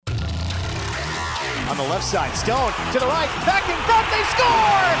on the left side. Stone to the right, back in front, they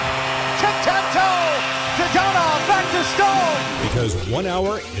score! Tic-tac-toe! Dadonov back to Stone! Because 1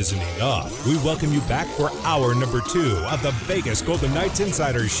 hour isn't enough. We welcome you back for hour number 2 of the Vegas Golden Knights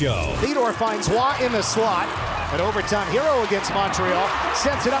Insider Show. Theodore finds Waugh in the slot. An overtime hero against Montreal.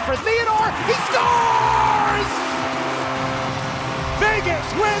 Sets it up for Theodore. He scores!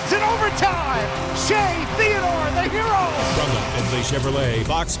 Vegas wins in overtime. Shea Theodore, the hero. From the Findlay Chevrolet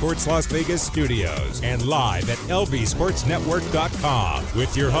Fox Sports Las Vegas studios and live at lvsportsnetwork.com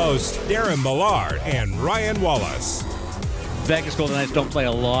with your hosts Darren Millard and Ryan Wallace. Vegas Golden Knights don't play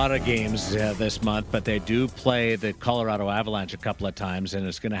a lot of games this month, but they do play the Colorado Avalanche a couple of times, and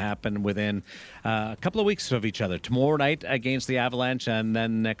it's going to happen within a couple of weeks of each other. Tomorrow night against the Avalanche, and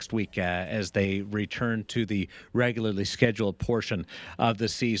then next week as they return to the regularly scheduled portion of the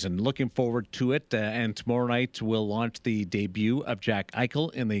season. Looking forward to it, and tomorrow night we'll launch the debut of Jack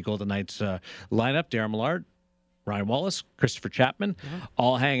Eichel in the Golden Knights lineup. Darren Millard, Ryan Wallace, Christopher Chapman,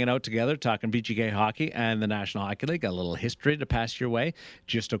 all hanging out together, talking VGK hockey and the National Hockey League. A little history to pass your way.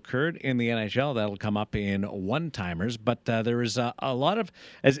 Just occurred in the NHL. That'll come up in one-timers. But there is a lot of,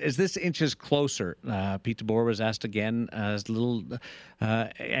 as this inches closer, Pete DeBoer was asked again little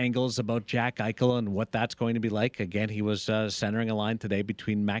angles about Jack Eichel and what that's going to be like. Again, he was centering a line today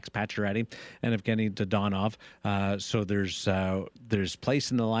between Max Pacioretty and Evgeny Dadonov. So there's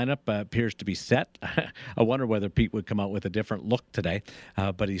place in the lineup, appears to be set. I wonder whether Pete would come out with a different look today,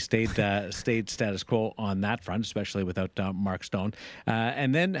 but he stayed status quo on that front, especially without Mark Stone.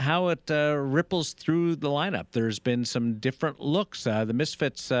 And then how it ripples through the lineup. There's been some different looks. The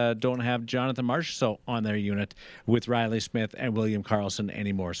Misfits don't have Jonathan Marchessault on their unit with Riley Smith and William Karlsson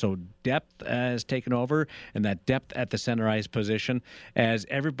anymore. So depth has taken over, and that depth at the center ice position as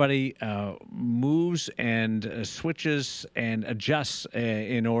everybody moves and switches and adjusts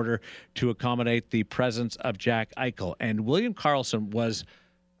in order to accommodate the presence of Jack Eichel. And William Karlsson was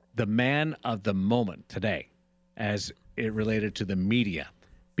the man of the moment today as it related to the media,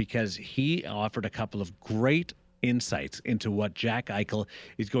 because he offered a couple of great insights into what Jack Eichel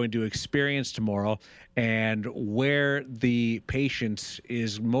is going to experience tomorrow and where the patience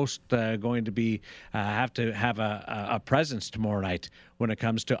is most going to be have to have a presence tomorrow night when it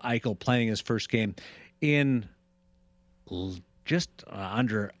comes to Eichel playing his first game in just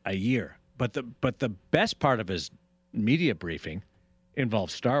under a year. But the best part of his media briefing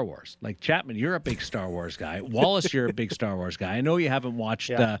involves Star Wars. Like, Chapman, you're a big Star Wars guy. Wallace, you're a big Star Wars guy. I know you haven't watched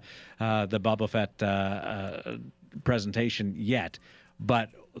the Boba Fett presentation yet, but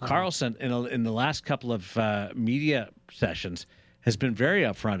Karlsson in the last couple of media sessions has been very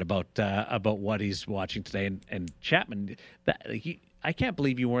upfront about what he's watching today. And Chapman, I can't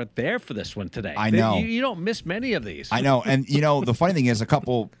believe you weren't there for this one today. I know. You don't miss many of these. I know. And, the funny thing is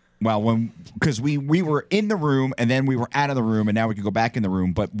because we were in the room and then we were out of the room and now we could go back in the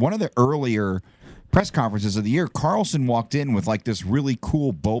room. But one of the earlier press conferences of the year, Karlsson walked in with like this really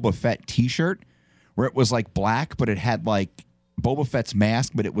cool Boba Fett T-shirt where it was like black, but it had like Boba Fett's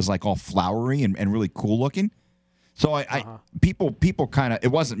mask, but it was like all flowery and really cool looking. So people kind of,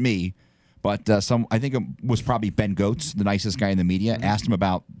 it wasn't me, but I think it was probably Ben Goetz, the nicest guy in the media, asked him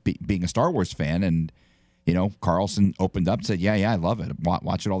about being a Star Wars fan, and Karlsson opened up and said, yeah, I love it.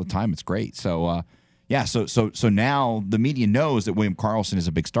 Watch it all the time. It's great. So, so now the media knows that William Karlsson is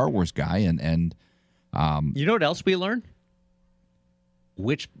a big Star Wars guy. And you know what else we learned?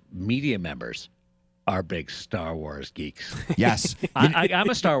 Which media members are big Star Wars geeks. Yes. I'm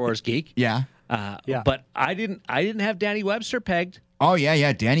a Star Wars geek. Yeah. But I didn't have Danny Webster pegged. Oh,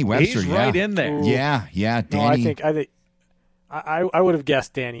 yeah. Danny Webster. He's right in there. Ooh. Yeah. Danny. No, I think I would have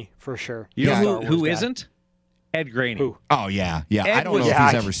guessed Danny for sure. You know who isn't? Ed Graney. Who? Oh, yeah. Ed I don't know if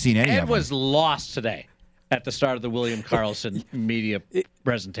he's ever seen any of them. Ed was lost today at the start of the William Karlsson media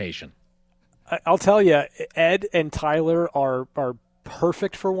presentation. I'll tell you, Ed and Tyler are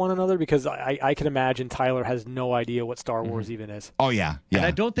perfect for one another, because I can imagine Tyler has no idea what Star Wars even is. Oh, yeah. And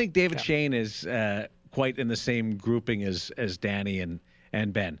I don't think David Shane is quite in the same grouping as Danny and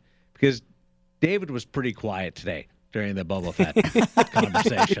Ben, because David was pretty quiet today during the Boba Fett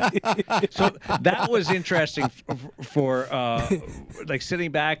conversation. So that was interesting for like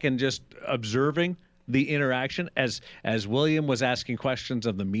sitting back and just observing the interaction as William was asking questions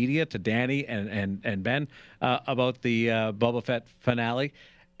of the media to Danny and Ben about the Boba Fett finale,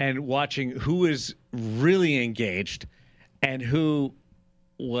 and watching who is really engaged and who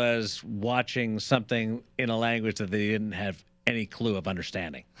was watching something in a language that they didn't have any clue of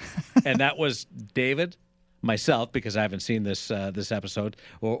understanding. And that was David, myself, because I haven't seen this episode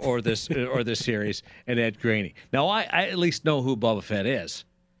or this series, and Ed Graney. Now I at least know who Boba Fett is.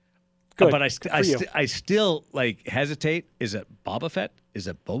 Good. But Good I still like hesitate. Is it Boba Fett? Is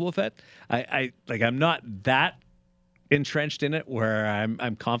it Boba Fett? I'm not that entrenched in it where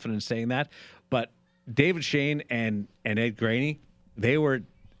I'm confident in saying that. But David Shane and Ed Graney, they were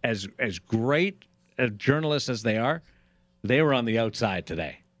as great journalists as they are. They were on the outside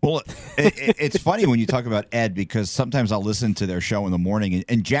today. Well, it's funny when you talk about Ed, because sometimes I'll listen to their show in the morning,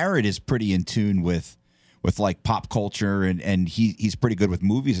 and Jared is pretty in tune with like pop culture, and he's pretty good with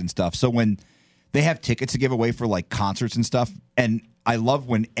movies and stuff. So when they have tickets to give away for like concerts and stuff, and I love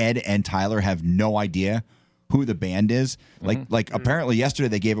when Ed and Tyler have no idea who the band is. Like apparently yesterday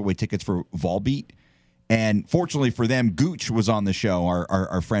they gave away tickets for Volbeat, and fortunately for them, Gooch was on the show,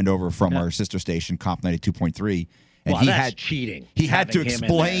 our friend over from our sister station, Comp 92.3. And well, that's cheating. He had to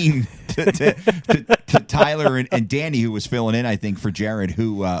explain to Tyler and Danny, who was filling in, I think, for Jared,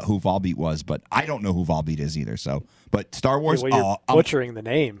 who Volbeat was. But I don't know who Volbeat is either. So, but Star Wars, you're butchering the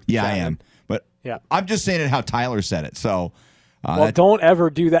name. Yeah, Simon. I am. But I'm just saying it how Tyler said it. So, don't ever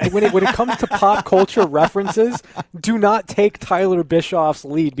do that. When it comes to pop culture references, do not take Tyler Bischoff's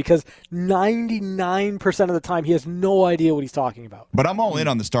lead, because 99% of the time he has no idea what he's talking about. But I'm all in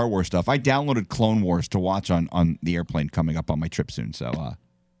on the Star Wars stuff. I downloaded Clone Wars to watch on the airplane coming up on my trip soon. So,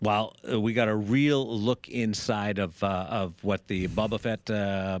 well, we got a real look inside of what the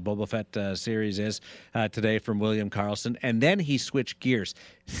Boba Fett series is today from William Karlsson, and then he switched gears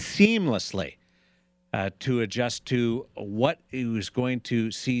seamlessly to adjust to what he was going to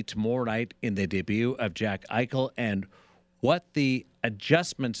see tomorrow night in the debut of Jack Eichel, and what the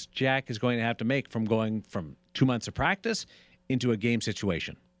adjustments Jack is going to have to make from going from 2 months of practice into a game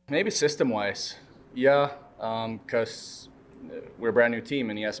situation. Maybe system-wise, yeah, because we're a brand new team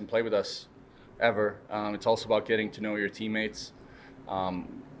and he hasn't played with us ever. It's also about getting to know your teammates, kind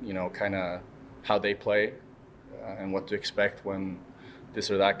of how they play and what to expect when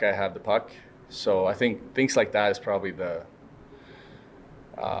this or that guy have the puck. So I think things like that is probably the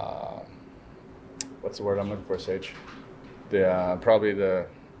what's the word I'm looking for, Sage? Probably the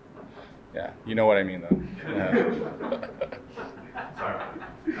you know what I mean though.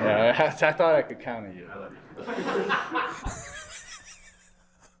 Yeah. I thought I could count on you.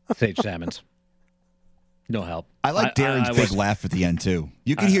 Sage Salmons. No help. I like Darren's big laugh at the end too.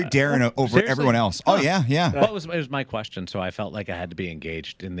 You can hear Darren over seriously? Everyone else. Oh yeah. Well, it was my question, so I felt like I had to be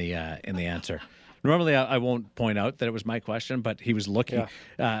engaged in the answer. Normally, I won't point out that it was my question, but he was looking.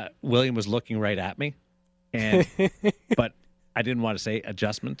 Yeah. William was looking right at me, and but I didn't want to say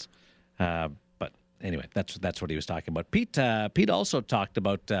adjustments. But anyway, that's what he was talking about. Pete also talked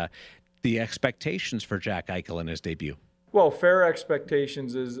about the expectations for Jack Eichel in his debut. Well, fair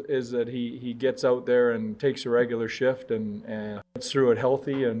expectations is that he gets out there and takes a regular shift and gets through it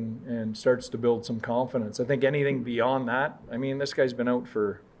healthy and starts to build some confidence. I think anything beyond that, I mean, this guy's been out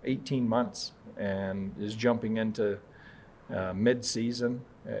for 18 months and is jumping into mid-season.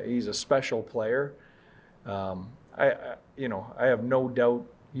 He's a special player. I have no doubt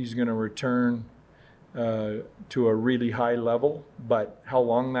he's going to return to a really high level, but how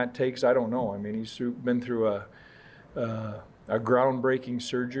long that takes, I don't know. I mean, he's been through a groundbreaking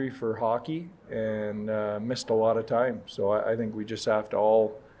surgery for hockey and missed a lot of time. So I think we just have to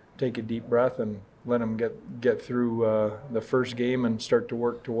all take a deep breath and let him get through the first game and start to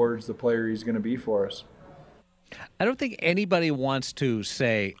work towards the player he's going to be for us. I don't think anybody wants to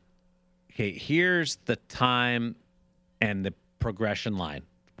say, okay, here's the time and the progression line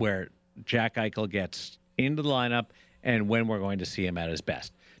where Jack Eichel gets into the lineup and when we're going to see him at his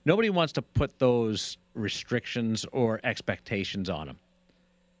best. Nobody wants to put those restrictions or expectations on him.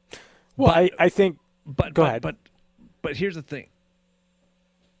 Well, I think. Go ahead. But here's the thing: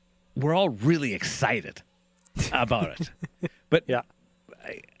 we're all really excited about it. But yeah,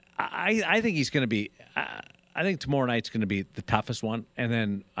 I think he's going to be. I think tomorrow night's going to be the toughest one, and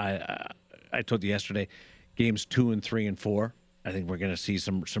then I told you yesterday, games 2 and 3 and 4. I think we're going to see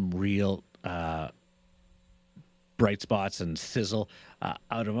some real bright spots and sizzle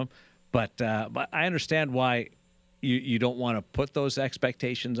out of him. But I understand why you don't want to put those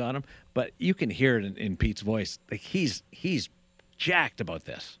expectations on him. But you can hear it in Pete's voice. Like he's jacked about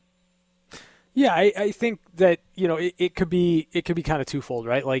this. Yeah, I think that it could be kind of twofold,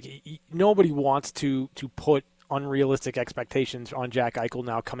 right? Like nobody wants to put unrealistic expectations on Jack Eichel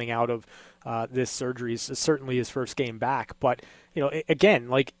now coming out of this surgery. Is certainly his first game back, but again,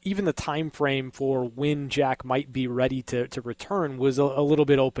 like even the time frame for when Jack might be ready to return was a little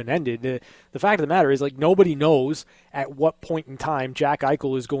bit open-ended. The fact of the matter is, like, nobody knows at what point in time Jack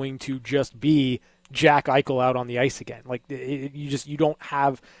Eichel is going to just be Jack Eichel out on the ice again. Like you don't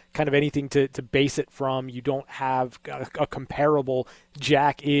have kind of anything to base it from. You don't have a comparable.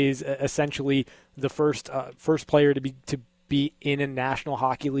 Jack is essentially the first player to be in a National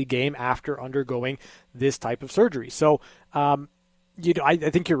Hockey League game after undergoing this type of surgery. So, I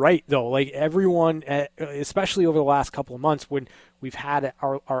think you're right, though. Like everyone, especially over the last couple of months when we've had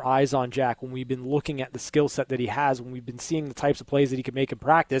our eyes on Jack, when we've been looking at the skill set that he has, when we've been seeing the types of plays that he can make in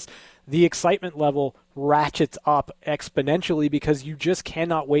practice, the excitement level ratchets up exponentially because you just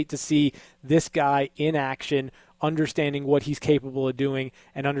cannot wait to see this guy in action, understanding what he's capable of doing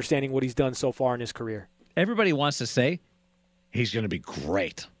and understanding what he's done so far in his career. Everybody wants to say he's going to be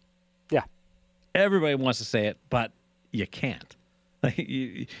great. Yeah. Everybody wants to say it, but you can't.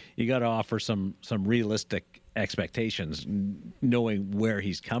 You got to offer some realistic expectations, knowing where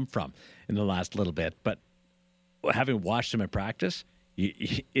he's come from in the last little bit. But having watched him in practice,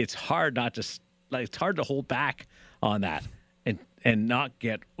 it's hard not to it's hard to hold back on that and not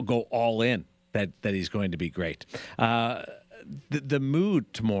go all in that he's going to be great. The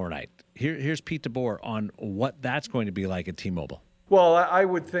mood tomorrow night. Here's Pete DeBoer on what that's going to be like at T-Mobile. Well, I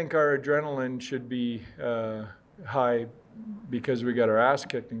would think our adrenaline should be high because we got our ass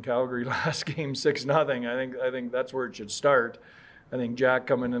kicked in Calgary last game 6-0. I think that's where it should start. I think Jack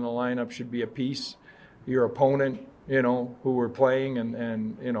coming in the lineup should be a piece. Your opponent, who we're playing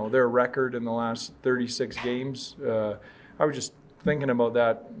and their record in the last 36 games. I was just thinking about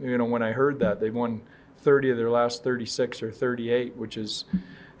that, when I heard that. They've won 30 of their last 36 or 38, which is,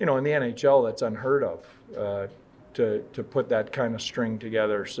 in the NHL, that's unheard of. To put that kind of string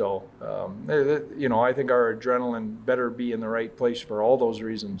together. So, I think our adrenaline better be in the right place for all those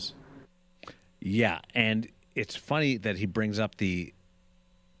reasons. Yeah, and it's funny that he brings up the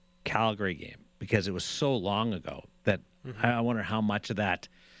Calgary game because it was so long ago that I wonder how much of that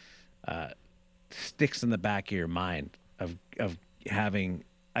sticks in the back of your mind of having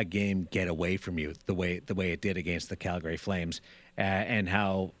a game get away from you the way it did against the Calgary Flames, and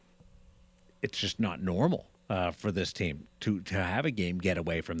how it's just not normal. For this team to have a game get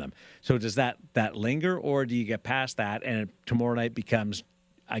away from them. So does that linger, or do you get past that and tomorrow night becomes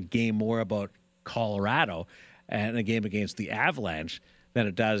a game more about Colorado and a game against the Avalanche than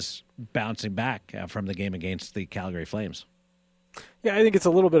it does bouncing back from the game against the Calgary Flames? Yeah, I think it's a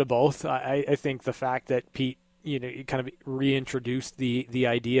little bit of both. I think the fact that Pete, kind of reintroduced the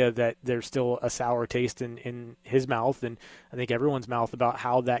idea that there's still a sour taste in his mouth, and I think everyone's mouth about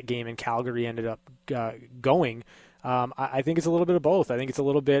how that game in Calgary ended up going. I think it's a little bit of both. I think it's a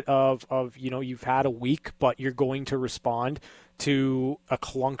little bit of you've had a week, but you're going to respond to a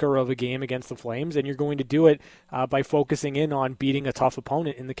clunker of a game against the Flames, and you're going to do it by focusing in on beating a tough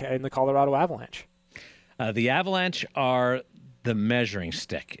opponent in the Colorado Avalanche. The Avalanche are the measuring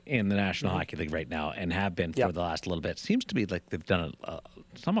stick in the National Hockey League right now, and have been for the last little bit. Seems to be like they've done it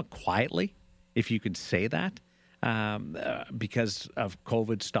somewhat quietly, if you could say that, because of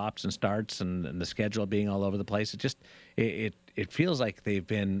COVID stops and starts and the schedule being all over the place. It feels like they've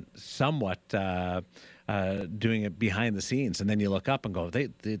been somewhat doing it behind the scenes, and then you look up and go, they're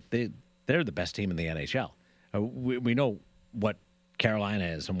the best team in the NHL. We know what Carolina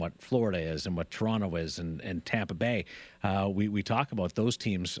is and what Florida is and what Toronto is and Tampa Bay. We talk about those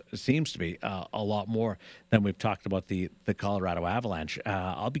teams seems to be a lot more than we've talked about the Colorado Avalanche.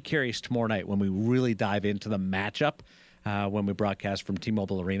 I'll be curious tomorrow night when we really dive into the matchup when we broadcast from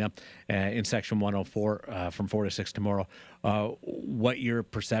T-Mobile Arena in Section 104 from 4 to 6 tomorrow, what your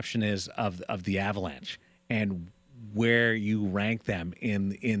perception is of the Avalanche and where you rank them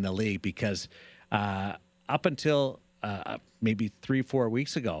in the league, because up until maybe 3-4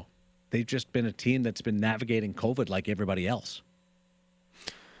 weeks ago, they've just been a team that's been navigating COVID like everybody else.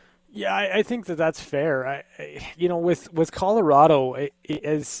 Yeah, I think that's fair. With Colorado,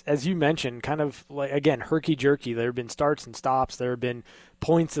 as you mentioned, kind of like, again, herky-jerky. There have been starts and stops. There have been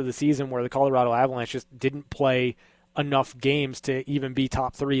points of the season where the Colorado Avalanche just didn't play enough games to even be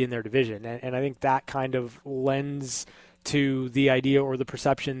top 3 in their division. And I think that kind of lends to the idea or the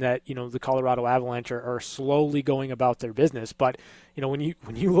perception that, the Colorado Avalanche are slowly going about their business. But, when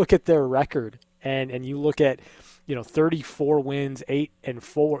you look at their record and you look at, 34 wins,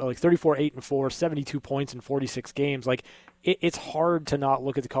 8-4, like 34, 8-4, 72 points in 46 games, like it's hard to not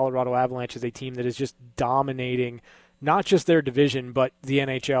look at the Colorado Avalanche as a team that is just dominating not just their division, but the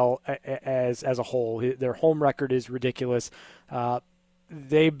NHL as a whole. Their home record is ridiculous.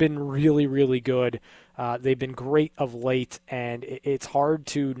 They've been really, really good. They've been great of late, and it's hard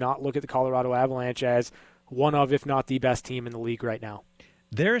to not look at the Colorado Avalanche as one of, if not the best team in the league right now.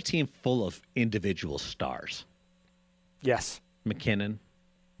 They're a team full of individual stars. Yes. McKinnon,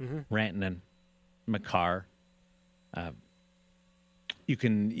 Rantanen, Makar. You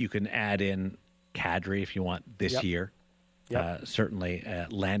can add in Kadri if you want this year. Yep. Certainly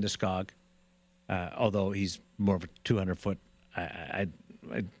Landeskog, although he's more of a 200-foot. I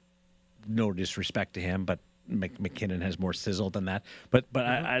no disrespect to him, but McKinnon has more sizzle than that. But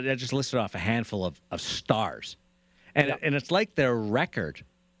I just listed off a handful of stars, and it's like their record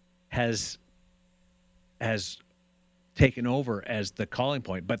has taken over as the calling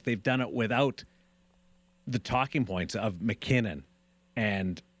point, but they've done it without the talking points of McKinnon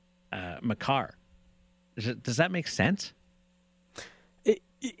and Makar. Does that make sense?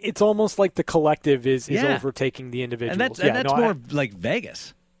 It's almost like the collective is overtaking the individuals. And that's more like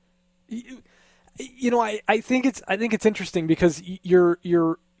Vegas. I think it's interesting because you're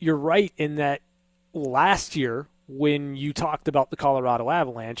right in that last year when you talked about the Colorado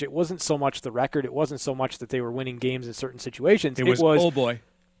Avalanche, it wasn't so much the record, it wasn't so much that they were winning games in certain situations. It was oh boy.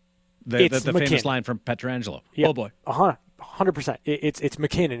 The famous line from Pietrangelo. Yeah, oh boy. 100%. It's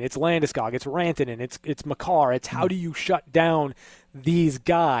McKinnon, it's Landeskog, it's Rantanen, it's Makar. It's how do you shut down these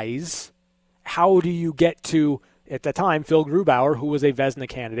guys? How do you get to, at the time, Phil Grubauer, who was a Vezina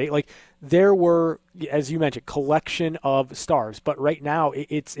candidate? Like, there were, as you mentioned, collection of stars. But right now,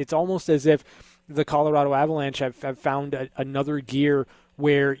 it's almost as if the Colorado Avalanche have found another gear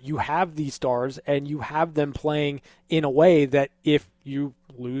where you have these stars and you have them playing in a way that if you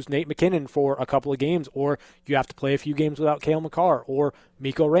lose Nate McKinnon for a couple of games, or you have to play a few games without Cale Makar or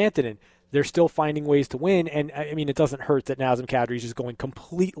Mikko Rantanen, they're still finding ways to win. And, I mean, it doesn't hurt that Nazem Kadri is just going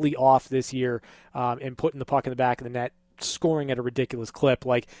completely off this year and putting the puck in the back of the net, scoring at a ridiculous clip.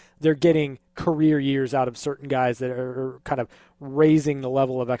 Like, they're getting career years out of certain guys that are kind of raising the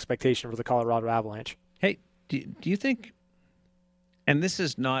level of expectation for the Colorado Avalanche. Hey, do you think, and this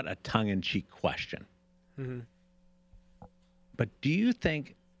is not a tongue-in-cheek question, but do you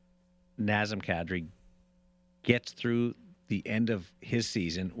think Nazem Kadri gets through the end of his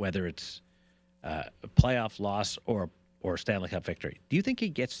season, whether it's a playoff loss or Stanley Cup victory? Do you think he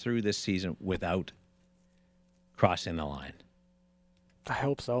gets through this season without crossing the line? I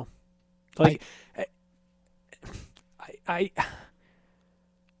hope so. Like, I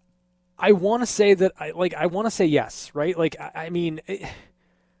want to say that I want to say yes, right? Like, I mean,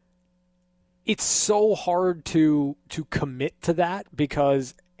 it's so hard to commit to that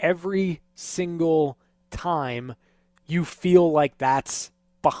because every single time you feel like that's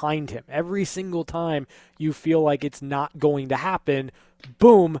behind him. Every single time you feel like it's not going to happen,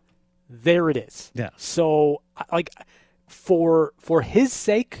 boom, there it is. Yeah. So, like, for his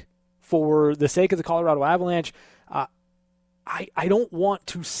sake, for the sake of the Colorado Avalanche, I don't want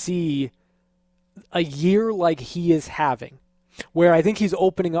to see a year like he is having, where I think he's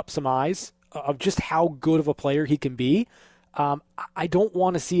opening up some eyes of just how good of a player he can be. I don't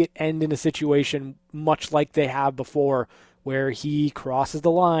want to see it end in a situation much like they have before, where he crosses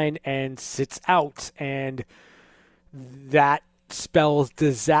the line and sits out, and that spells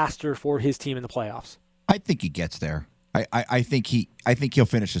disaster for his team in the playoffs. I think he gets there. I think he'll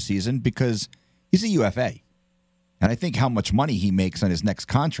finish the season because he's a UFA. And I think how much money he makes on his next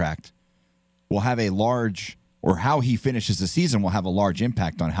contract will have a large, or how he finishes the season will have a large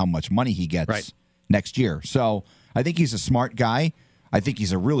impact on how much money he gets next year. So I think he's a smart guy. I think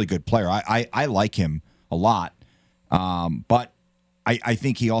he's a really good player. I like him a lot. But I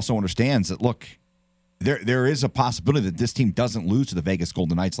think he also understands that, look, there is a possibility that this team doesn't lose to the Vegas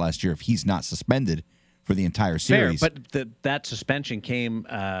Golden Knights last year if he's not suspended for the entire series. Fair, but that suspension came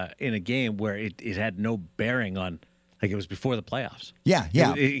in a game where it had no bearing on, like, it was before the playoffs. Yeah.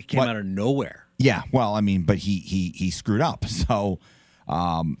 It came out of nowhere. Yeah, well, I mean, but he screwed up. So,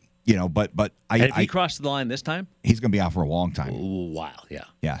 but if he crossed the line this time, he's going to be out for a long time. Wow, yeah.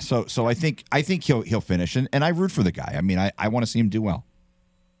 Yeah, so I think he'll finish, and I root for the guy. I mean, I want to see him do well.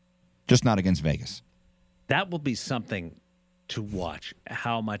 Just not against Vegas. That will be something to watch,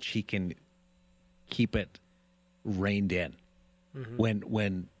 how much he can keep it reined in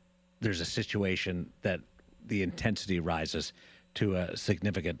when there's a situation that the intensity rises to a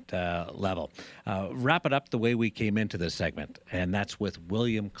significant level. Wrap it up the way we came into this segment, and that's with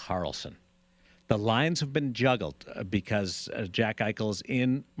William Karlsson. The lines have been juggled because Jack Eichel's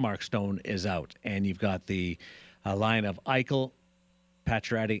in, Mark Stone is out, and you've got the line of Eichel,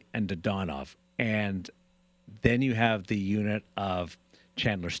 Pacioretty, and Dadonov, and then you have the unit of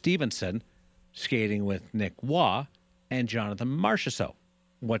Chandler Stevenson skating with Nick Waugh and Jonathan Marchessault.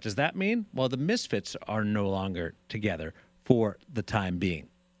 What does that mean? Well, the Misfits are no longer together for the time being.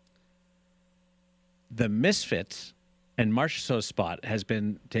 The Misfits and Marchessault's spot has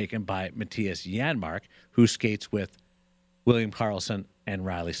been taken by Matthias Janmark, who skates with William Karlsson and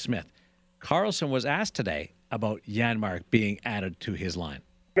Riley Smith. Karlsson was asked today about Janmark being added to his line.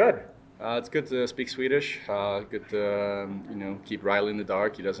 Good. It's good to speak Swedish. Good to keep Riley in the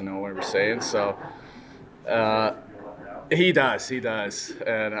dark. He doesn't know what we're saying, so he does,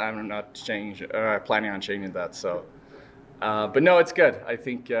 and I'm not planning on changing that. So, but no, it's good. I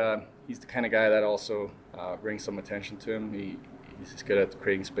think he's the kind of guy that also brings some attention to him. He's good at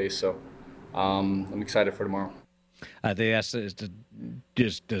creating space, so I'm excited for tomorrow. They asked,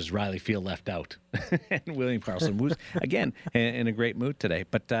 does Riley feel left out? And William Karlsson was, again, in a great mood today.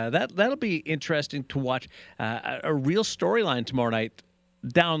 But that'll be interesting to watch. A real storyline tomorrow night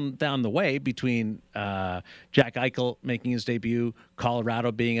down the way between Jack Eichel making his debut,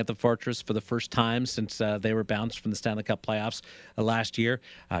 Colorado being at the Fortress for the first time since they were bounced from the Stanley Cup playoffs last year,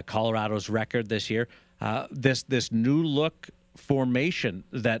 Colorado's record this year. This new look formation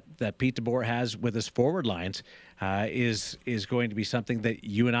that Pete DeBoer has with his forward lines is going to be something that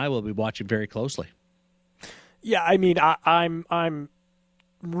you and I will be watching very closely. Yeah, I mean, I'm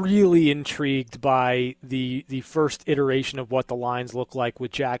really intrigued by the first iteration of what the lines look like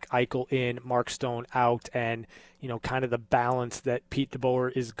with Jack Eichel in, Mark Stone out, and kind of the balance that Pete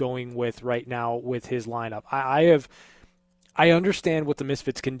DeBoer is going with right now with his lineup. I understand what the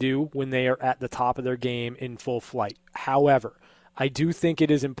Misfits can do when they are at the top of their game in full flight. However, I do think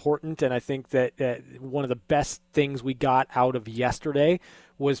it is important, and I think that one of the best things we got out of yesterday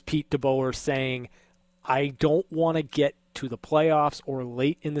was Pete DeBoer saying, I don't want to get to the playoffs or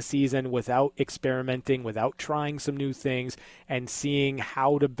late in the season without experimenting, without trying some new things and seeing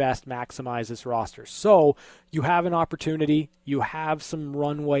how to best maximize this roster. So you have an opportunity. You have some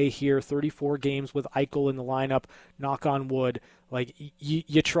runway here, 34 games with Eichel in the lineup, knock on wood. Like,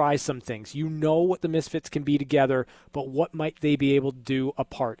 you try some things. You know what the Misfits can be together, but what might they be able to do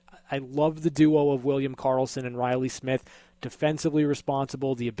apart? I love the duo of William Karlsson and Riley Smith, defensively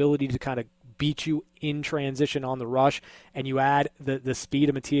responsible, the ability to kind of beat you in transition on the rush, and you add the speed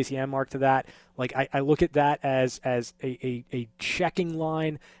of Matthias Janmark to that. Like, I look at that as a checking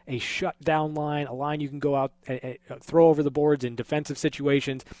line, a shutdown line, a line you can go out and throw over the boards in defensive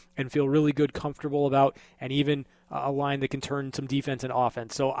situations and feel really good, comfortable about, and even a line that can turn some defense into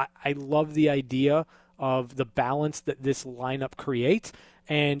offense. So I love the idea of the balance that this lineup creates.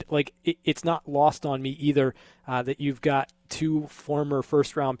 And it's not lost on me either that you've got two former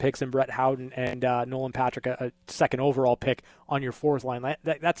first-round picks in Brett Howden and Nolan Patrick, a second overall pick on your fourth line.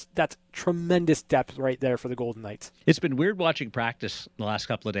 That's tremendous depth right there for the Golden Knights. It's been weird watching practice the last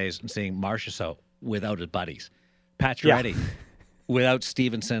couple of days and seeing Marchessault without his buddies, Pacioretty without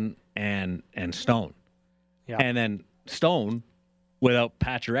Stevenson and Stone, and then Stone without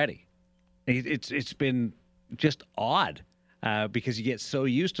Pacioretty. It's been just odd. Because you get so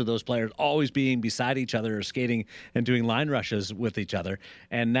used to those players always being beside each other or skating and doing line rushes with each other.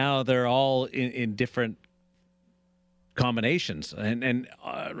 And now they're all in different combinations. And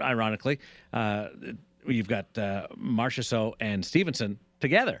ironically, you've got Marchessault and Stevenson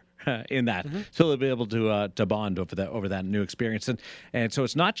together in that. Mm-hmm. So they'll be able to bond over that new experience. And so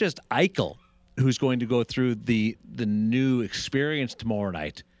it's not just Eichel who's going to go through the new experience tomorrow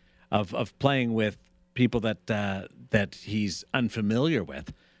night of playing with people that he's unfamiliar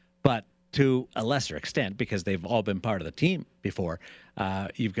with, but to a lesser extent because they've all been part of the team before.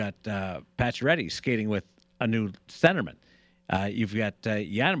 You've got Pacioretty skating with a new centerman. You've got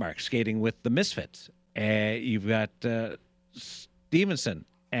Janmark skating with the Misfits. You've got Stevenson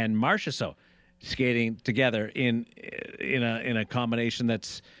and Marchessault skating together in a combination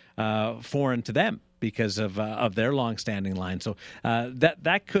that's foreign to them because of their long-standing line. So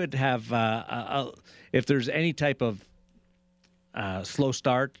that could have if there's any type of slow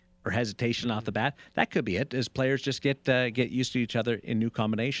start or hesitation off the bat, that could be it, as players just get used to each other in new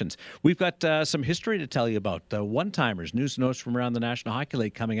combinations. We've got some history to tell you about one-timers, news and notes from around the National Hockey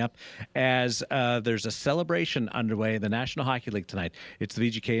League coming up as there's a celebration underway in the National Hockey League tonight. It's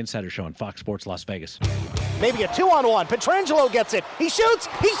the VGK Insider Show on Fox Sports Las Vegas. Maybe a 2-on-1. Pietrangelo gets it. He shoots.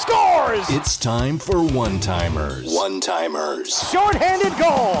 He scores. It's time for one-timers. One-timers. Short-handed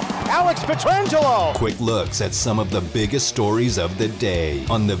goal. Alex Pietrangelo. Quick looks at some of the biggest stories of the day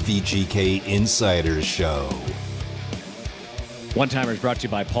on the VGK Insider Show. One-timers brought to you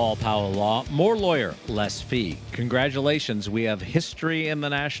by Paul Powell Law. More lawyer, less fee. Congratulations. We have history in the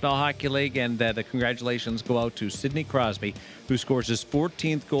National Hockey League, and the congratulations go out to Sidney Crosby, who scores his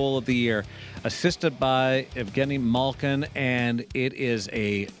 14th goal of the year, assisted by Evgeny Malkin, and it is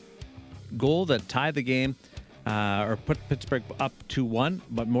a goal that tied the game or put Pittsburgh up 2-1,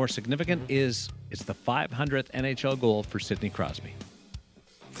 but more significant is it's the 500th NHL goal for Sidney Crosby.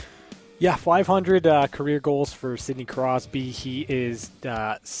 Yeah, 500 career goals for Sidney Crosby. He is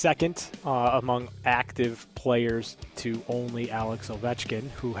second among active players to only Alex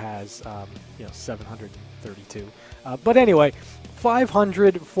Ovechkin, who has 732. But anyway,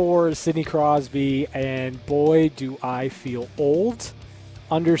 500 for Sidney Crosby, and boy, do I feel old,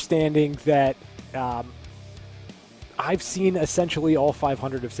 understanding that I've seen essentially all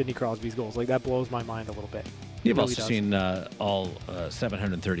 500 of Sidney Crosby's goals. Like, that blows my mind a little bit. You've really also does. seen all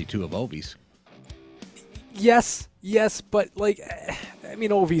 732 of Ovi's. Yes, but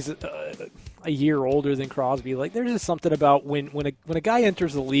Ovi's a year older than Crosby. Like, there's just something about when a guy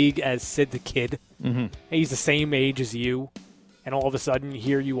enters the league as Sid the Kid, and he's the same age as you, and all of a sudden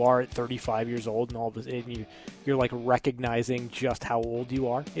here you are at 35 years old, and all of a sudden you're like recognizing just how old you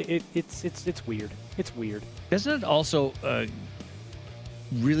are. It's weird. It's weird. Doesn't it also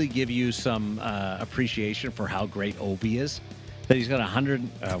really give you some appreciation for how great Ovi is? That he's got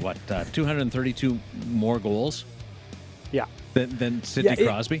 232 more goals. Yeah. Than Sidney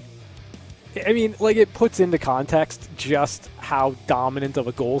Crosby. I mean, like, it puts into context just how dominant of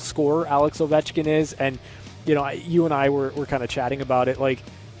a goal scorer Alex Ovechkin is, and you and I were kind of chatting about it. Like,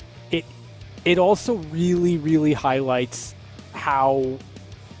 it also really, really highlights how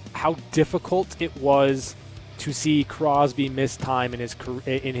difficult it was to see Crosby miss time in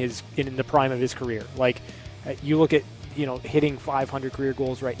the prime of his career. Like, you look at hitting 500 career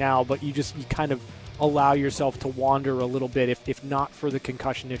goals right now, but you kind of allow yourself to wander a little bit if not for the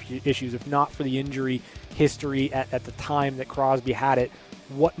concussion issues, if not for the injury history at the time that Crosby had it.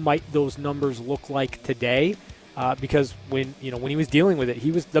 What might those numbers look like today? Because when he was dealing with it,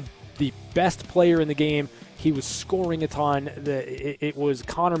 he was the best player in the game. He was scoring a ton. It was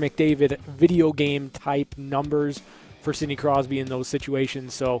Connor McDavid video game type numbers for Sidney Crosby in those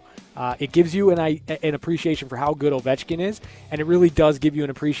situations. So it gives you an appreciation for how good Ovechkin is, and it really does give you an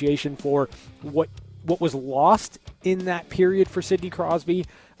appreciation for what was lost in that period for Sidney Crosby.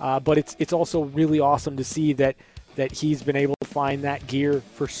 But it's also really awesome to see that he's been able to find that gear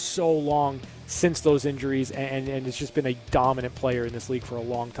for so long since those injuries, and it's just been a dominant player in this league for a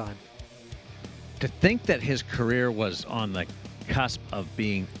long time. To think that his career was on the cusp of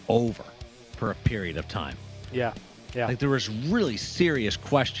being over for a period of time. Yeah. Like, there was really serious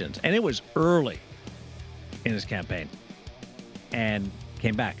questions, and it was early in his campaign, and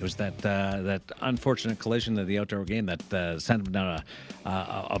came back. It was that unfortunate collision of the outdoor game that sent him down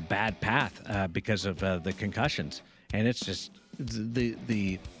a bad path because of the concussions, and it's just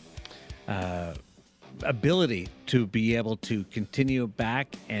the ability to be able to continue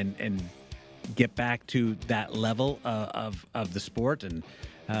back and get back to that level of the sport, and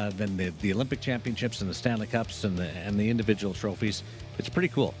then the Olympic championships and the Stanley Cups and the individual trophies. It's pretty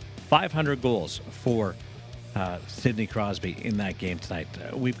cool. 500 goals for Sidney Crosby in that game tonight.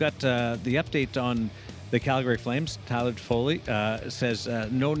 We've got the update on the Calgary Flames. Tyler Toffoli says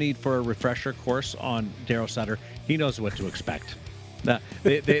no need for a refresher course on Daryl Sutter. He knows what to expect.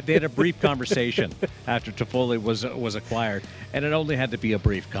 They had a brief conversation after Toffoli was acquired, and it only had to be a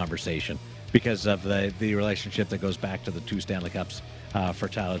brief conversation because of the relationship that goes back to the 2 Stanley Cups for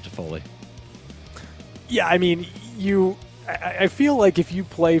Tyler Toffoli. Yeah, I mean, I feel like if you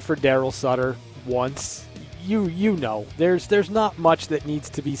play for Daryl Sutter once, you know there's not much that needs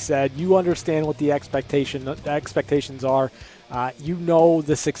to be said. You understand what the expectations are. You know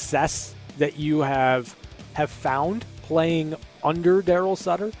the success that you have found playing under Daryl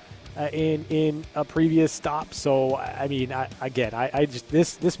Sutter in a previous stop. So I mean, I just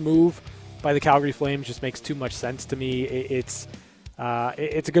this move by the Calgary Flames just makes too much sense to me. It's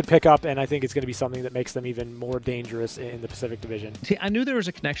a good pickup, and I think it's going to be something that makes them even more dangerous in the Pacific Division. See, I knew there was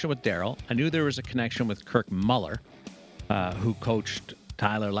a connection with Daryl. I knew there was a connection with Kirk Muller, who coached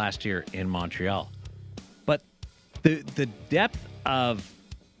Tyler last year in Montreal. But the depth of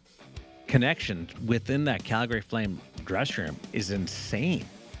connection within that Calgary Flame dressing room is insane.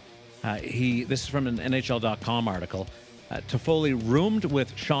 This is from an NHL.com article. Toffoli roomed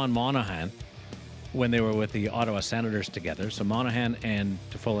with Sean Monahan when they were with the Ottawa Senators together. So Monahan and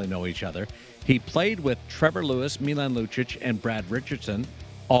Toffoli know each other. He played with Trevor Lewis, Milan Lucic, and Brad Richardson,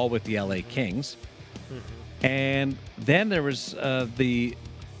 all with the LA Kings. Mm-hmm. And then there was the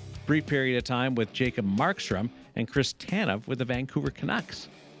brief period of time with Jacob Markstrom and Chris Tanev with the Vancouver Canucks.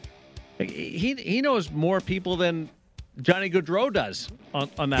 He knows more people than Johnny Gaudreau does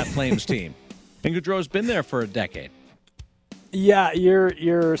on that Flames team. And Gaudreau's been there for a decade. Yeah,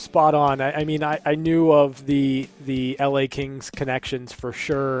 you're spot on. I mean, I knew of the LA Kings connections for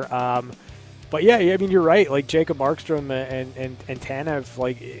sure. But yeah, I mean, you're right. Like Jacob Markstrom and Tanev,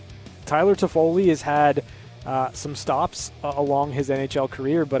 like Tyler Toffoli has had some stops along his NHL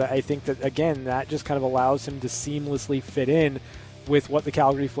career, but I think that, again, that just kind of allows him to seamlessly fit in with what the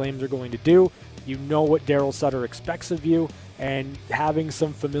Calgary Flames are going to do. You know what Daryl Sutter expects of you, and having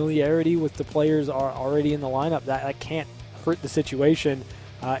some familiarity with the players are already in the lineup, that can't hurt the situation,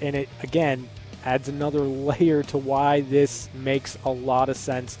 and it, again, adds another layer to why this makes a lot of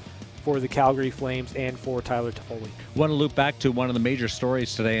sense for the Calgary Flames and for Tyler Toffoli. Want to loop back to one of the major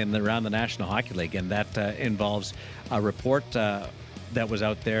stories today around the National Hockey League, and that involves a report that was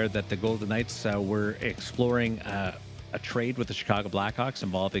out there that the Golden Knights were exploring a trade with the Chicago Blackhawks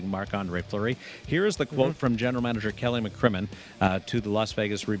involving Marc-Andre Fleury. Here is the quote from General Manager Kelly McCrimmon to the Las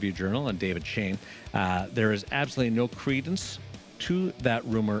Vegas Review-Journal and David Shane. There is absolutely no credence to that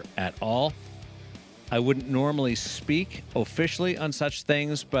rumor at all. I wouldn't normally speak officially on such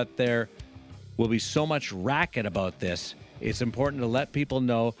things, but there will be so much racket about this. It's important to let people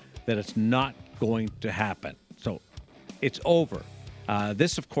know that it's not going to happen. So it's over.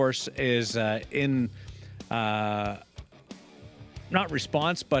 This, of course, is in not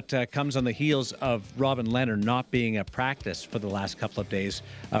response, but comes on the heels of Robin Lehner not being at practice for the last couple of days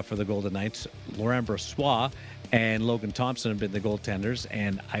for the Golden Knights. Laurent Brossoit and Logan Thompson have been the goaltenders,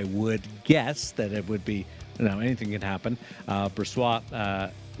 and I would guess that it would be, anything can happen.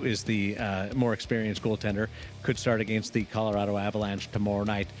 Brossoit is the more experienced goaltender, could start against the Colorado Avalanche tomorrow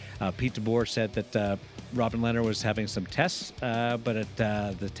night. Pete DeBoer said that Robin Lehner was having some tests, but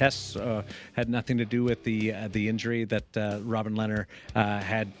the tests had nothing to do with the injury that Robin Lehner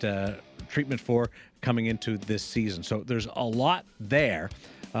had treatment for coming into this season. So there's a lot there,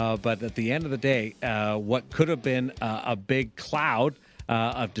 but at the end of the day, what could have been a big cloud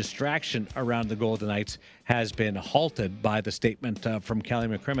of distraction around the Golden Knights has been halted by the statement from Kelly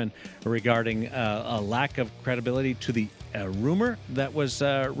McCrimmon regarding a lack of credibility to the rumor that was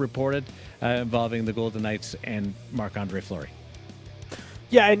reported involving the Golden Knights and Marc-Andre Fleury.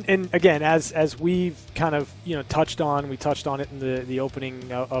 Yeah, and again, as we've kind of touched on it in the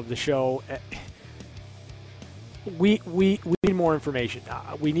opening of the show. We need more information.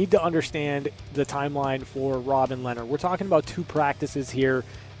 We need to understand the timeline for Robin Lehner. We're talking about 2 practices here.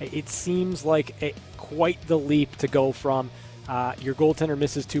 It seems like quite the leap to go from your goaltender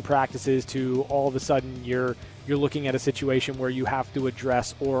misses 2 practices to all of a sudden you're looking at a situation where you have to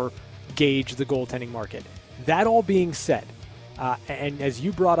address or gauge the goaltending market. That all being said, and as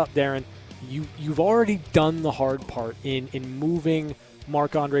you brought up, Darren, you've already done the hard part in moving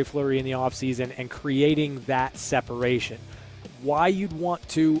Marc-Andre Fleury in the offseason and creating that separation. Why you'd want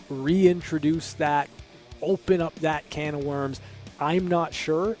to reintroduce that, open up that can of worms, I'm not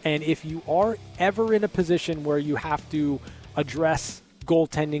sure. And if you are ever in a position where you have to address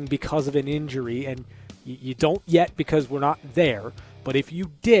goaltending because of an injury, and you don't yet because we're not there, but if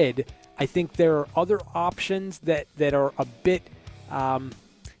you did, I think there are other options that are a bit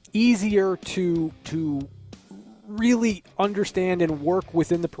easier to really understand and work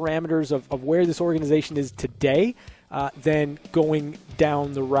within the parameters of where this organization is today than going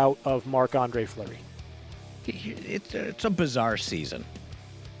down the route of Marc-Andre Fleury. It's a bizarre season.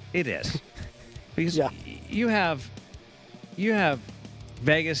 It is. Because you have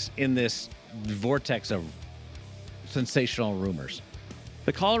Vegas in this vortex of sensational rumors.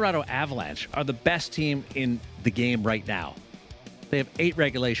 The Colorado Avalanche are the best team in the game right now. They have 8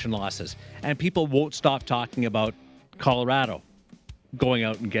 regulation losses, and people won't stop talking about Colorado going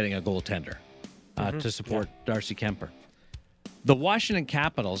out and getting a goaltender to support Darcy Kemper. The Washington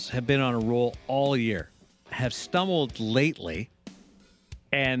Capitals have been on a roll all year, have stumbled lately,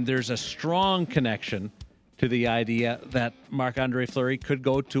 and there's a strong connection to the idea that Marc-Andre Fleury could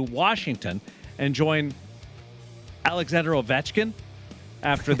go to Washington and join Alexander Ovechkin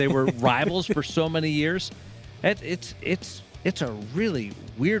after they were rivals for so many years. It's a really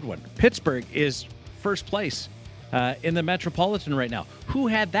weird one. Pittsburgh is first place in the Metropolitan right now. Who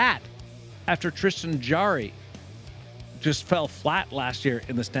had that after Tristan Jarry just fell flat last year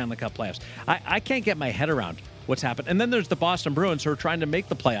in the Stanley Cup playoffs? I can't get my head around what's happened. And then there's the Boston Bruins, who are trying to make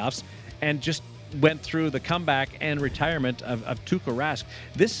the playoffs and just went through the comeback and retirement of Tuukka Rask.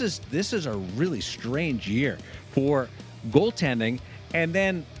 This is a really strange year for goaltending, and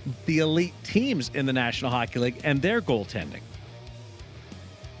then the elite teams in the National Hockey League and their goaltending.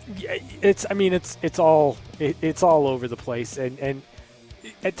 Yeah, it's all over the place, and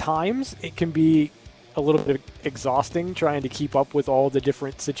at times it can be a little bit exhausting trying to keep up with all the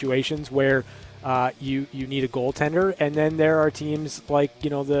different situations where you need a goaltender, and then there are teams like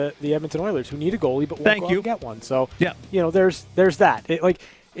the Edmonton Oilers who need a goalie but won't go out and get one. So there's that.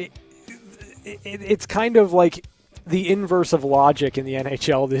 It's kind of like the inverse of logic in the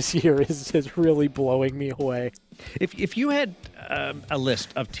NHL this year is really blowing me away. If you had a list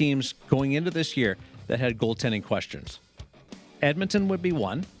of teams going into this year that had goaltending questions, Edmonton would be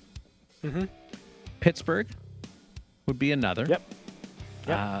one. Mm-hmm. Pittsburgh would be another.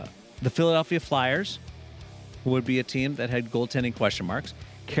 Yep. The Philadelphia Flyers would be a team that had goaltending question marks.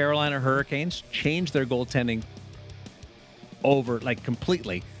 Carolina Hurricanes changed their goaltending over, like,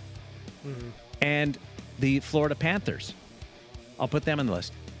 completely. Mm-hmm. And the Florida Panthers. I'll put them on the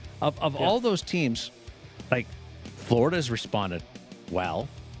list. Of all those teams, like, Florida's responded well.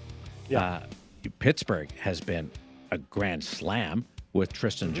 Yeah. Pittsburgh has been a grand slam with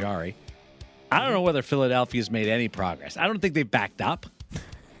Tristan Jarry. I don't know whether Philadelphia's made any progress. I don't think they've backed up.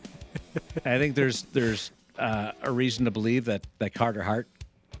 I think there's a reason to believe that Carter Hart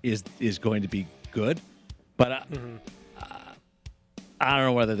is going to be good, but I don't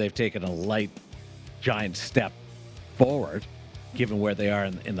know whether they've taken a light, giant step forward, given where they are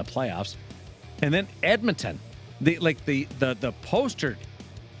in the playoffs. And then Edmonton, the poster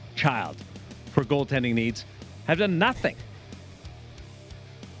child for goaltending needs, have done nothing.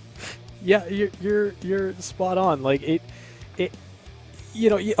 Yeah, you're spot on. Like it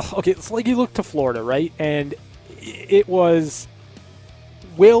okay, it's like you look to Florida, right? And it was,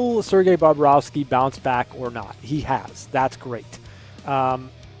 will Sergei Bobrovsky bounce back or not? He has. That's great. The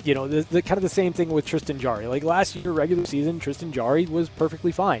kind of the same thing with Tristan Jarry. Like last year, regular season, Tristan Jarry was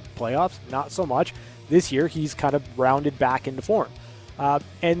perfectly fine. Playoffs, not so much. This year, he's kind of rounded back into form.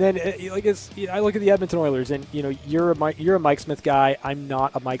 And then, I look at the Edmonton Oilers, and you're a Mike Smith guy. I'm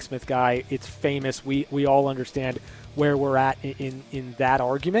not a Mike Smith guy. It's famous. We all understand where we're at in that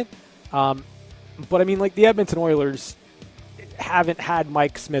argument. But I mean, like, the Edmonton Oilers haven't had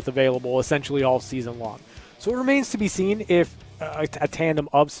Mike Smith available essentially all season long. So it remains to be seen if a tandem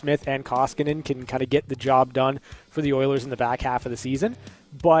of Smith and Koskinen can kind of get the job done for the Oilers in the back half of the season.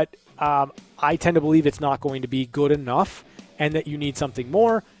 But I tend to believe it's not going to be good enough, and that you need something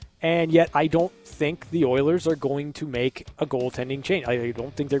more. And yet I don't think the Oilers are going to make a goaltending change. I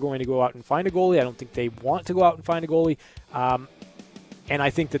don't think they're going to go out and find a goalie. I don't think they want to go out and find a goalie. And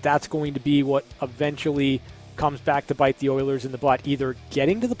I think that that's going to be what eventually comes back to bite the Oilers in the butt, either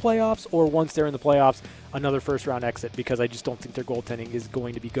getting to the playoffs or once they're in the playoffs, another first-round exit, because I just don't think their goaltending is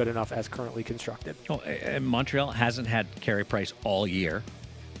going to be good enough as currently constructed. And Montreal hasn't had Carey Price all year.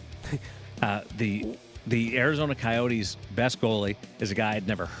 The Arizona Coyotes' best goalie is a guy I'd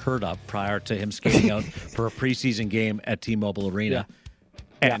never heard of prior to him skating out for a preseason game at T-Mobile Arena.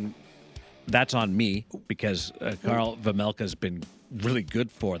 Yeah. And that's on me, because Karl Vejmelka's been really good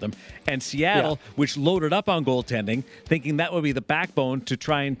for them. And Seattle, which loaded up on goaltending, thinking that would be the backbone to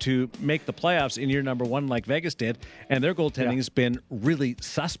trying to make the playoffs in year number one like Vegas did, and their goaltending has been really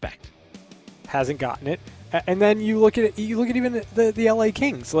suspect. Hasn't gotten it. And then you look at even the LA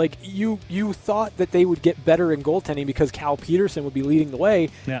Kings. Like, you thought that they would get better in goaltending because Cal Peterson would be leading the way,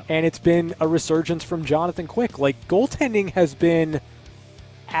 and it's been a resurgence from Jonathan Quick. Like, goaltending has been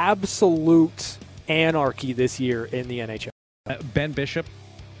absolute anarchy this year in the NHL. Ben Bishop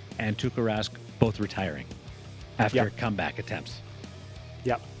and Tuukka Rask both retiring after comeback attempts.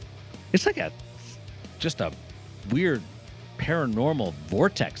 Yep. It's like just a weird paranormal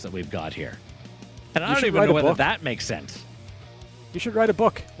vortex that we've got here. And I don't even know whether that makes sense. You should write a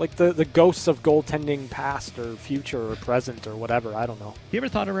book, like the ghosts of goaltending past or future or present or whatever. I don't know. You ever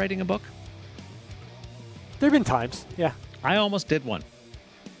thought of writing a book? There have been times, yeah. I almost did one.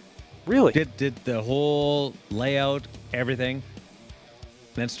 Really? Did the whole layout, everything,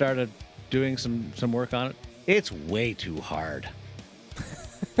 then started doing some work on it. It's way too hard.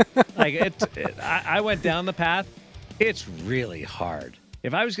 I went down the path. It's really hard.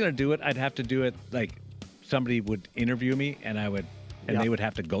 If I was going to do it, I'd have to do it like somebody would interview me, and they would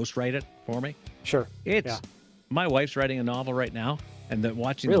have to ghostwrite it for me. Sure. My wife's writing a novel right now, and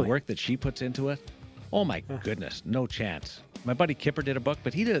watching the work that she puts into it. Oh my goodness, no chance. My buddy Kipper did a book,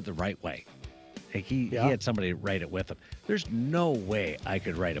 but he did it the right way. Like he had somebody write it with him. There's no way I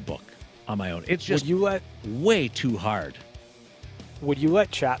could write a book on my own. It's just way too hard. Would you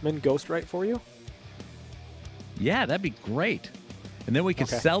let Chapman ghostwrite for you? Yeah, that'd be great. And then we could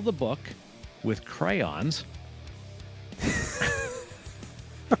sell the book with crayons.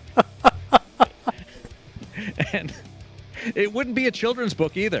 And it wouldn't be a children's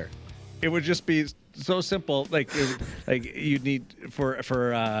book either. It would just be so simple. Like you'd need for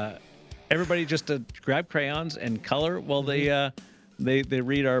everybody just to grab crayons and color while they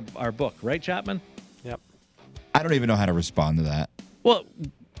read our book. Right, Chapman? Yep. I don't even know how to respond to that. Well,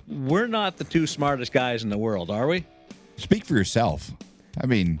 we're not the two smartest guys in the world, are we? Speak for yourself. I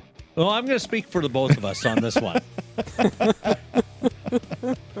mean... Well, I'm going to speak for the both of us on this one.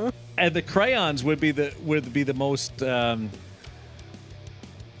 And the crayons would be the most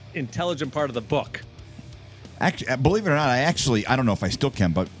intelligent part of the book. Actually, believe it or not, I don't know if I still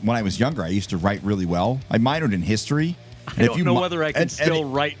can, but when I was younger, I used to write really well. I minored in history. I don't know whether I can still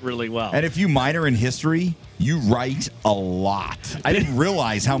write really well. And if you minor in history, you write a lot. I didn't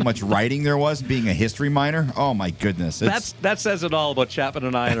realize how much writing there was being a history minor. Oh, my goodness. That says it all about Chapman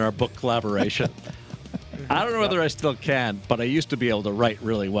and I and our book collaboration. I don't know whether I still can, but I used to be able to write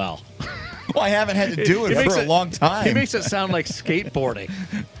really well. Well, I haven't had to do it for a long time. He makes it sound like skateboarding.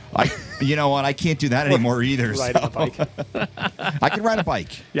 You know what? I can't do that anymore either. Riding a bike. I can ride a bike.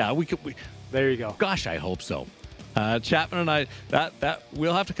 Yeah, we could. There you go. Gosh, I hope so. Chapman and I, that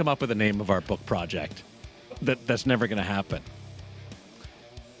we'll have to come up with a name of our book project. That's never going to happen.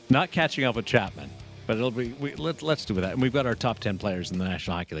 Not catching up with Chapman, but it'll be. Let's do that. And we've got our top 10 players in the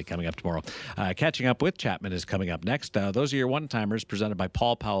National Hockey League coming up tomorrow. Catching up with Chapman is coming up next. Those are your one-timers presented by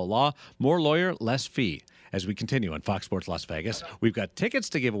Paul Powell Law. More lawyer, less fee. As we continue on Fox Sports Las Vegas, we've got tickets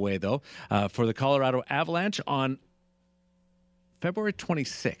to give away, though, for the Colorado Avalanche on February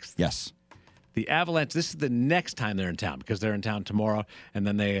 26th. Yes. The Avalanche, this is the next time they're in town because they're in town tomorrow, and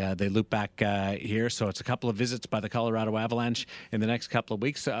then they loop back here. So it's a couple of visits by the Colorado Avalanche in the next couple of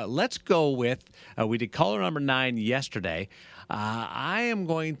weeks. Let's go with, we did caller number 9 yesterday. I am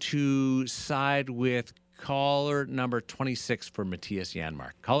going to side with caller number 26 for Matthias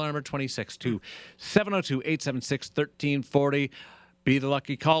Janmark. Caller number 26 to 702-876-1340. Be the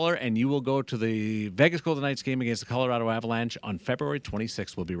lucky caller, and you will go to the Vegas Golden Knights game against the Colorado Avalanche on February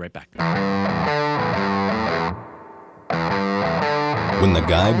 26th. We'll be right back. When the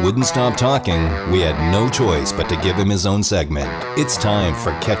guy wouldn't stop talking, we had no choice but to give him his own segment. It's time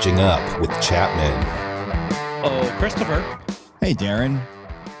for Catching Up with Chapman. Oh, Christopher. Hey, Darren.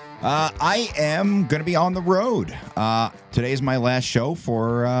 I am going to be on the road. Today's my last show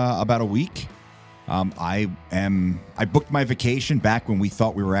for about a week. I booked my vacation back when we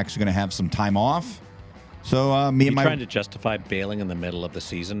thought we were actually going to have some time off. So me and my trying to justify bailing in the middle of the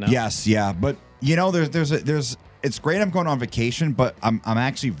season now. Yes, yeah, but you know, there's it's great I'm going on vacation, but I'm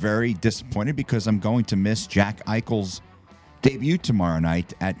actually very disappointed because I'm going to miss Jack Eichel's debut tomorrow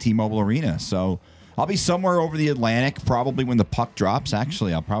night at T-Mobile Arena. So I'll be somewhere over the Atlantic, probably when the puck drops.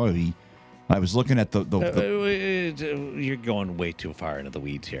 Actually, I'll probably be. I was looking at the You're going way too far into the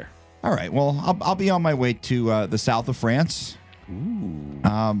weeds here. All right. Well, I'll be on my way to the south of France. Ooh.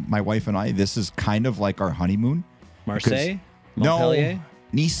 My wife and I. This is kind of like our honeymoon. Marseille? Montpellier? No,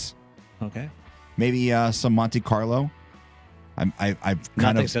 Nice. Okay. Maybe some Monte Carlo.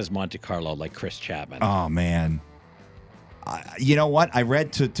 Nothing says Monte Carlo like Chris Chapman. Oh man. You know what? I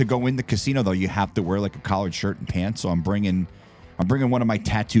read to go in the casino though, you have to wear like a collared shirt and pants. So I'm bringing one of my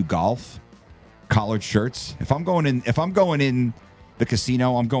tattoo golf collared shirts. If I'm going in the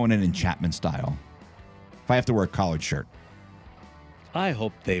casino, I'm going in Chapman style. If I have to wear a collared shirt, I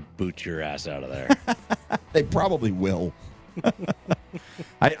hope they boot your ass out of there. They probably will.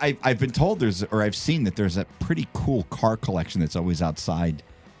 I've been told I've seen that there's a pretty cool car collection that's always outside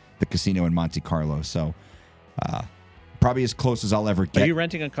the casino in Monte Carlo. So probably as close as I'll ever get. Are you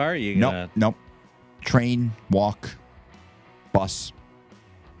renting a car? Nope. Train, walk, bus.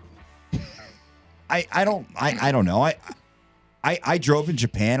 I don't know. I drove in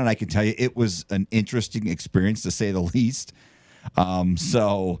Japan, and I can tell you it was an interesting experience to say the least. France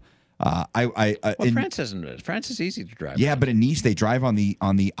is easy to drive. Yeah, but in Nice they drive on the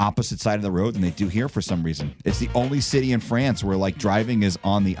opposite side of the road than they do here for some reason. It's the only city in France where like driving is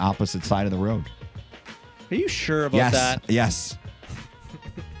on the opposite side of the road. Are you sure about that? Yes.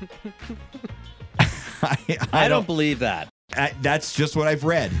 I don't believe that. That's just what I've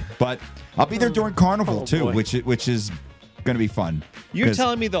read. But I'll be there during Carnival too, which is going to be fun. You're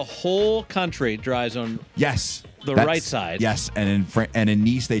telling me the whole country drives on the right side? Yes, and in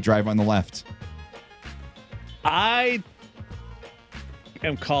Nice they drive on the left. I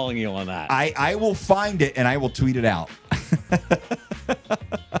am calling you on that. I will find it and I will tweet it out.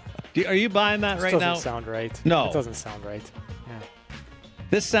 Are you buying that right now? Doesn't sound right. No. It doesn't sound right. Yeah.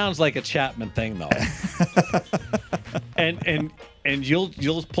 This sounds like a Chapman thing, though. and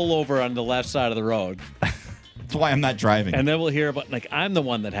you'll pull over on the left side of the road. That's why I'm not driving. And then we'll hear about, like, I'm the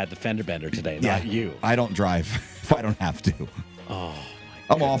one that had the fender bender today, not you. I don't drive if I don't have to. Oh,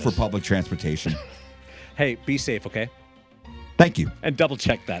 my I'm all for public transportation. Hey, be safe, okay? Thank you. And double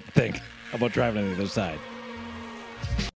check that thing about driving on the other side.